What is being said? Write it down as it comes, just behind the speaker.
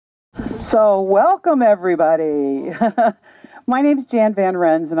So, welcome everybody. My name is Jan Van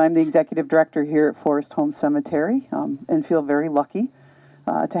Rens, and I'm the executive director here at Forest Home Cemetery, and feel very lucky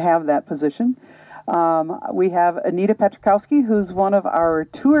to have that position. We have Anita Petrikowski, who's one of our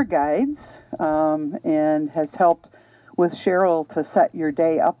tour guides, and has helped with Cheryl to set your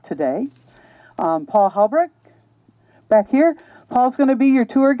day up today. Paul Halbrick, back here. Paul's going to be your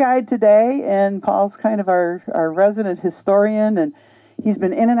tour guide today, and Paul's kind of our resident historian, and he's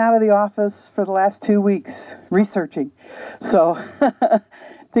been in and out of the office for the last 2 weeks researching, so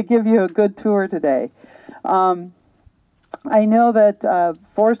to give you a good tour today. I know that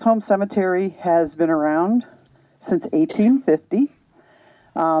Forest Home Cemetery has been around since 1850.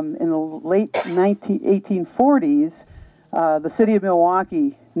 In the late 1840s, the city of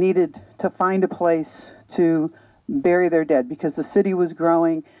Milwaukee needed to find a place to bury their dead because the city was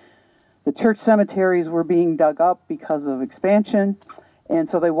growing. The church cemeteries were being dug up because of expansion. And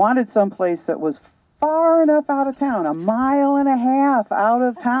so they wanted some place that was far enough out of town, 1.5 miles out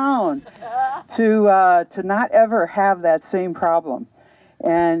of town, to not ever have that same problem.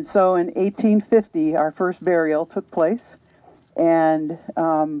 And so in 1850, our first burial took place. And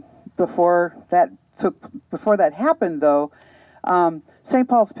before that happened, though, St.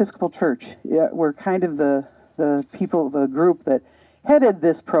 Paul's Episcopal Church were kind of the group that headed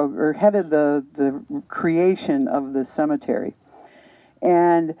this headed the creation of this cemetery.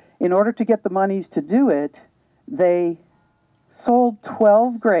 And in order to get the monies to do it, they sold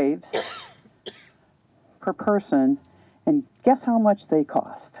 12 graves per person, and guess how much they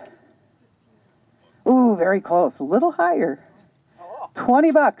cost? Ooh, very close, a little higher.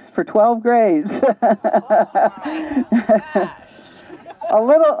 $20 for 12 graves. a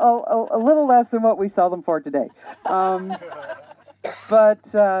little less than what we sell them for today. But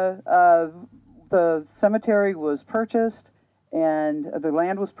the cemetery was purchased, and the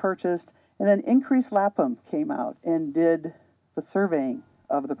land was purchased, and then Increase Lapham came out and did the surveying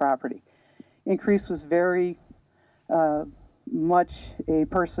of the property. Increase was very much a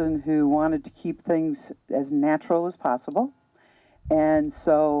person who wanted to keep things as natural as possible, and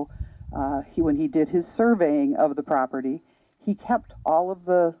so when he did his surveying of the property, he kept all of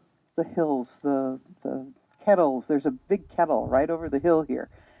the hills, the kettles. There's a big kettle right over the hill here.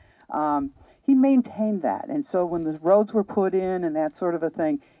 He maintained that, and so when the roads were put in and that sort of a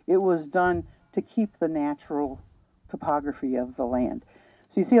thing, it was done to keep the natural topography of the land.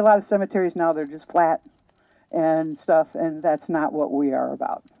 So you see a lot of cemeteries now, they're just flat and stuff, and that's not what we are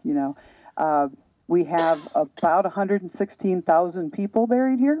about, you know. We have about 116,000 people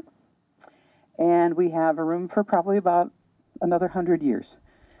buried here, and we have a room for probably about another 100 years.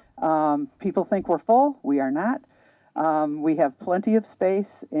 People think we're full. We are not. We have plenty of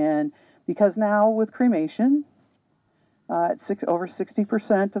space, and because now with cremation, over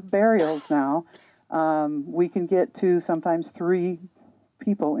 60% of burials now, we can get to sometimes 3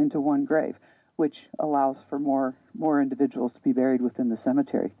 people into one grave, which allows for more individuals to be buried within the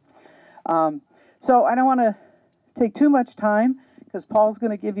cemetery. So I don't want to take too much time because Paul's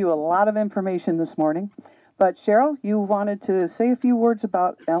going to give you a lot of information this morning. But Cheryl, you wanted to say a few words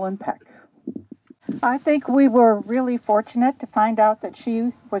about Ellen Peck. I think we were really fortunate to find out that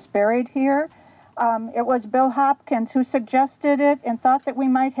she was buried here. It was Bill Hopkins who suggested it and thought that we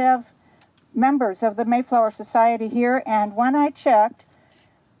might have members of the Mayflower Society here. And when I checked,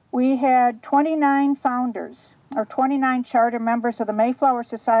 we had 29 founders, or 29 charter members of the Mayflower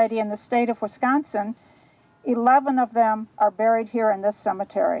Society in the state of Wisconsin. 11 of them are buried here in this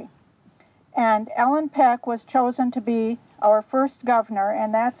cemetery. And Ellen Peck was chosen to be our first governor,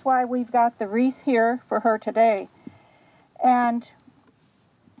 and that's why we've got the wreath here for her today. And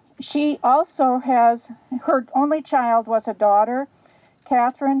she also has, her only child was a daughter,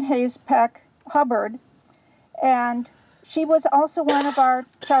 Catherine Hayes Peck Hubbard, and she was also one of our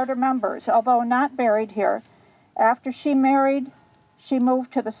charter members, although not buried here. After she married, she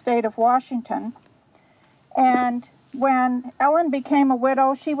moved to the state of Washington, and when Ellen became a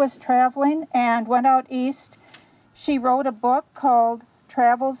widow, she was traveling and went out east. She wrote a book called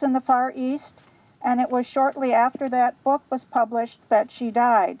Travels in the Far East, and it was shortly after that book was published that she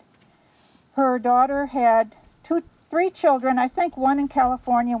died. Her daughter had 3 children, I think one in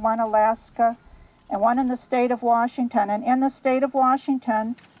California, one in Alaska, and one in the state of Washington. And in the state of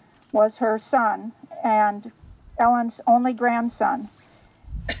Washington was her son, and Ellen's only grandson.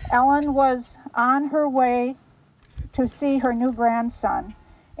 Ellen was on her way to see her new grandson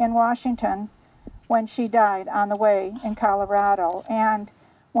in Washington when she died on the way in Colorado. And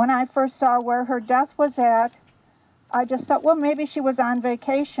when I first saw where her death was at, I just thought, well, maybe she was on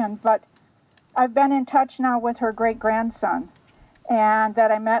vacation, but I've been in touch now with her great-grandson, and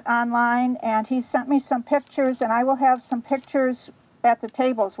that I met online, and he sent me some pictures, and I will have some pictures at the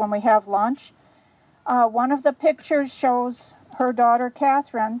tables when we have lunch. One of the pictures shows her daughter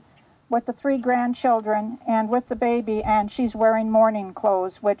Catherine with the 3 grandchildren and with the baby, and she's wearing mourning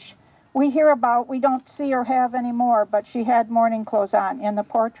clothes, which we hear about. We don't see or have anymore, but she had mourning clothes on in the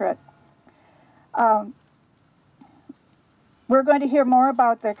portrait. We're going to hear more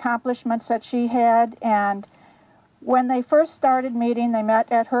about the accomplishments that she had, and when they first started meeting, they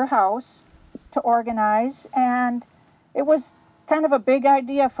met at her house to organize, and it was kind of a big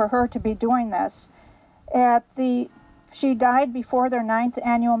idea for her to be doing this. She died before their 9th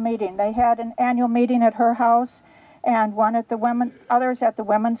annual meeting. They had an annual meeting at her house and one at others at the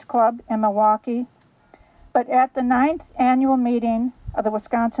Women's Club in Milwaukee. But at the 9th annual meeting of the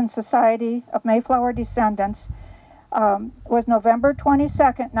Wisconsin Society of Mayflower Descendants was November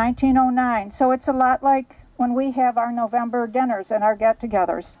 22nd, 1909. So it's a lot like when we have our November dinners and our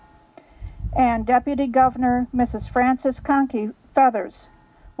get-togethers. And Deputy Governor Mrs. Frances Conkey Feathers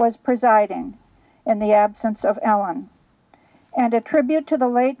was presiding in the absence of Ellen. And a tribute to the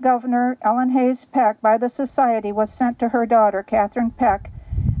late Governor Ellen Hayes Peck by the Society was sent to her daughter, Catherine Peck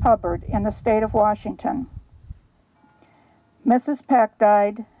Hubbard, in the state of Washington. Mrs. Peck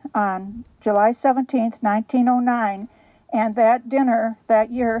died on July 17, 1909, and that dinner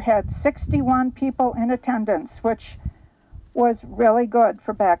that year had 61 people in attendance, which was really good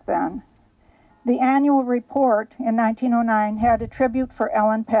for back then. The annual report in 1909 had a tribute for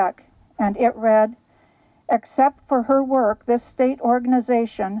Ellen Peck, and it read, "Except for her work, this state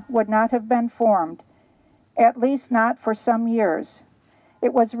organization would not have been formed, at least not for some years.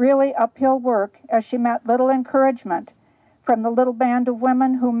 It was really uphill work, as she met little encouragement from the little band of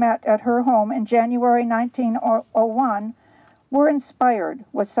women who met at her home in January 1901, were inspired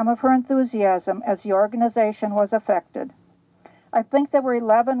with some of her enthusiasm as the organization was affected." I think there were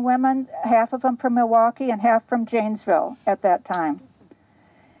 11 women, half of them from Milwaukee and half from Janesville at that time.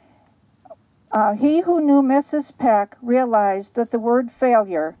 He who knew Mrs. Peck realized that the word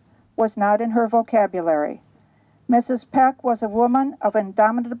failure was not in her vocabulary. Mrs. Peck was a woman of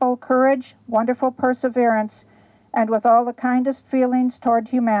indomitable courage, wonderful perseverance, and with all the kindest feelings toward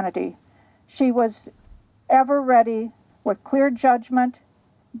humanity. She was ever ready with clear judgment,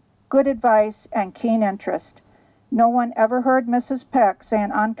 good advice, and keen interest. No one ever heard Mrs. Peck say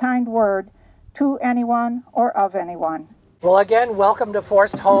an unkind word to anyone or of anyone. Well, again, welcome to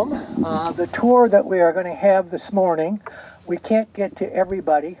Forced Home. The tour that we are going to have this morning, we can't get to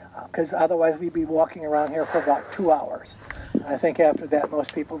everybody because otherwise we'd be walking around here for about 2 hours. I think after that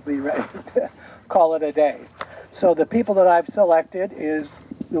most people will be ready to call it a day. So the people that I've selected is,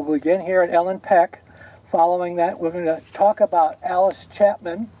 we'll begin here at Ellen Peck. Following that, we're going to talk about Alice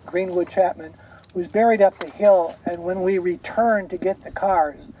Chapman, Greenwood Chapman, who's buried up the hill, and when we return to get the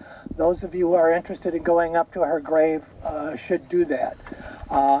cars, those of you who are interested in going up to her grave should do that.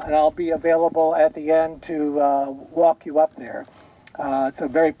 And I'll be available at the end to walk you up there. It's a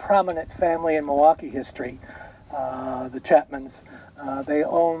very prominent family in Milwaukee history, the Chapmans. They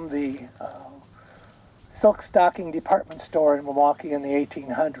own the silk stocking department store in Milwaukee in the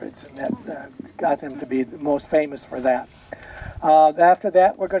 1800s, and that got them to be the most famous for that. After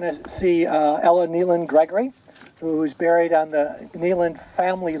that, we're going to see Ella Neeland Gregory, who's buried on the Neeland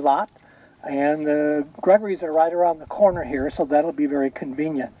family lot. And the Gregorys are right around the corner here, so that'll be very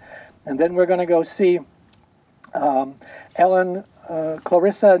convenient. And then we're going to go see Ellen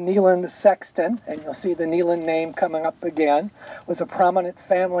Clarissa Neeland Sexton, and you'll see the Neeland name coming up again. Was a prominent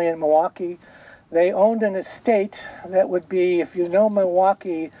family in Milwaukee. They owned an estate that would be, if you know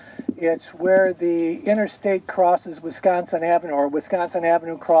Milwaukee, it's where the interstate crosses Wisconsin Avenue, or Wisconsin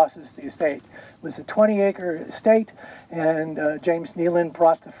Avenue crosses the estate. It was a 20-acre estate, and James Neeland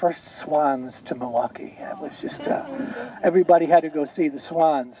brought the first swans to Milwaukee. It was just, everybody had to go see the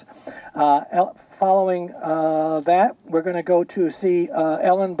swans. Following that, we're going to go to see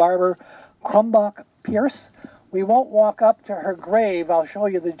Ellen Barber Crumbach Pierce. We won't walk up to her grave. I'll show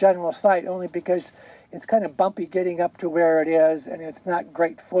you the general site only because it's kind of bumpy getting up to where it is, and it's not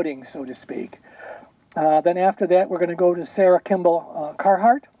great footing, so to speak. Then after that, we're going to go to Sarah Kimball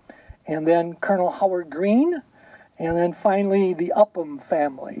Carhart, and then Colonel Howard Green, and then finally the Upham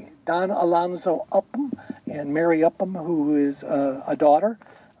family, Don Alonzo Upham and Mary Upham, who is a daughter,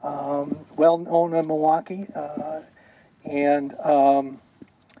 well known in Milwaukee. And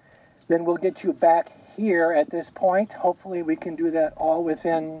then we'll get you back here at this point. Hopefully we can do that all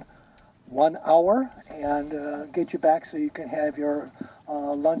within 1 hour and get you back so you can have your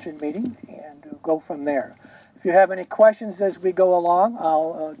luncheon meeting and go from there. If you have any questions as we go along,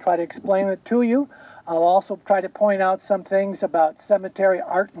 I'll try to explain it to you. I'll also try to point out some things about cemetery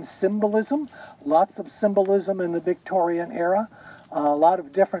art and symbolism. Lots of symbolism in the Victorian era. A lot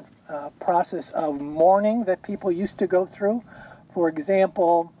of different process of mourning that people used to go through. For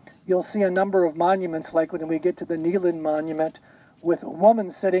example, you'll see a number of monuments, like when we get to the Neelan Monument, with a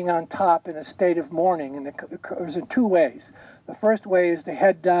woman sitting on top in a state of mourning. And it occurs in two ways. The first way is to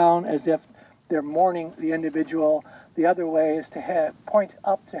head down as if they're mourning the individual. The other way is to point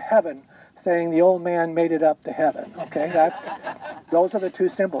up to heaven, saying the old man made it up to heaven. Okay, those are the two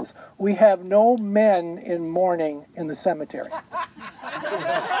symbols. We have no men in mourning in the cemetery.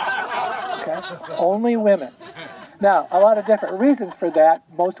 Okay, only women. Now, a lot of different reasons for that.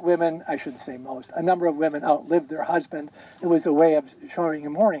 Most women, I shouldn't say most, a number of women outlived their husband. It was a way of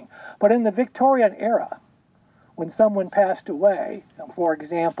showing mourning. But in the Victorian era, when someone passed away, for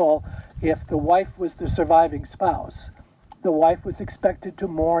example, if the wife was the surviving spouse, the wife was expected to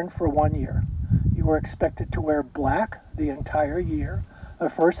mourn for 1 year. You were expected to wear black the entire year.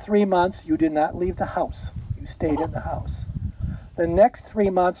 The first 3 months, you did not leave the house. You stayed in the house. The next 3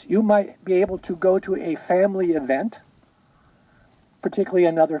 months, you might be able to go to a family event, particularly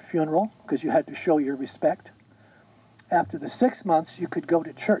another funeral, because you had to show your respect. After the 6 months, you could go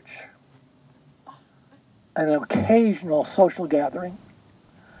to church, an occasional social gathering.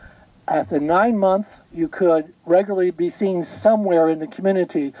 At the 9 month, you could regularly be seen somewhere in the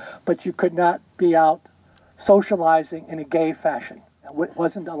community, but you could not be out socializing in a gay fashion. It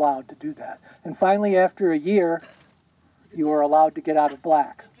wasn't allowed to do that. And finally, after a year, you were allowed to get out of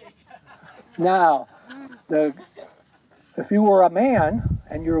black. Now, if you were a man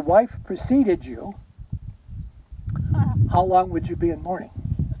and your wife preceded you, how long would you be in mourning?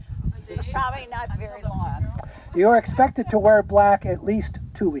 Probably not very long. You were expected to wear black at least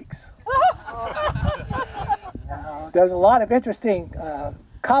 2 weeks. Now, there's a lot of interesting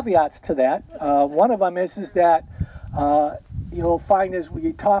caveats to that. One of them is that you'll find as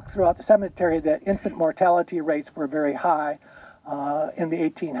we talk throughout the cemetery that infant mortality rates were very high in the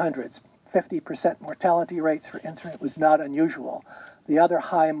 1800s. 50% mortality rates for infant was not unusual. The other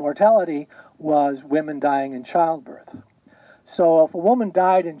high mortality was women dying in childbirth. So if a woman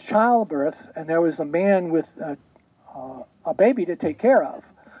died in childbirth and there was a man with a baby to take care of,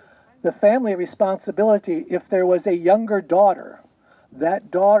 the family responsibility, if there was a younger daughter,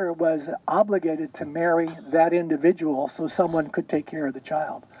 that daughter was obligated to marry that individual so someone could take care of the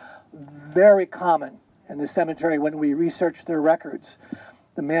child. Very common in the cemetery when we research their records.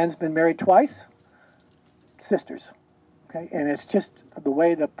 The man's been married twice, sisters. Okay? And it's just the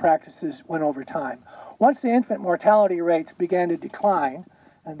way the practices went over time. Once the infant mortality rates began to decline,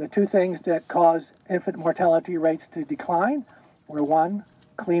 and the two things that caused infant mortality rates to decline were one,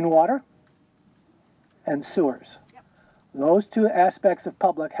 clean water and sewers. Those two aspects of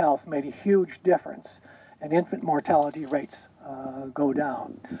public health made a huge difference, and infant mortality rates go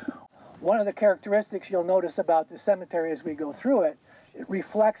down. One of the characteristics you'll notice about the cemetery as we go through it, it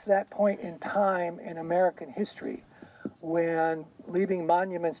reflects that point in time in American history when leaving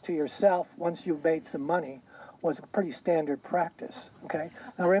monuments to yourself once you've made some money was a pretty standard practice. Okay?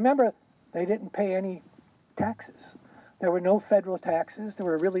 Now remember, they didn't pay any taxes. There were no federal taxes. There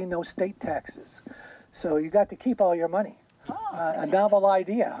were really no state taxes. So you got to keep all your money. A novel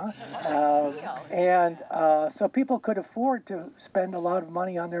idea, huh? So people could afford to spend a lot of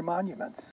money on their monuments.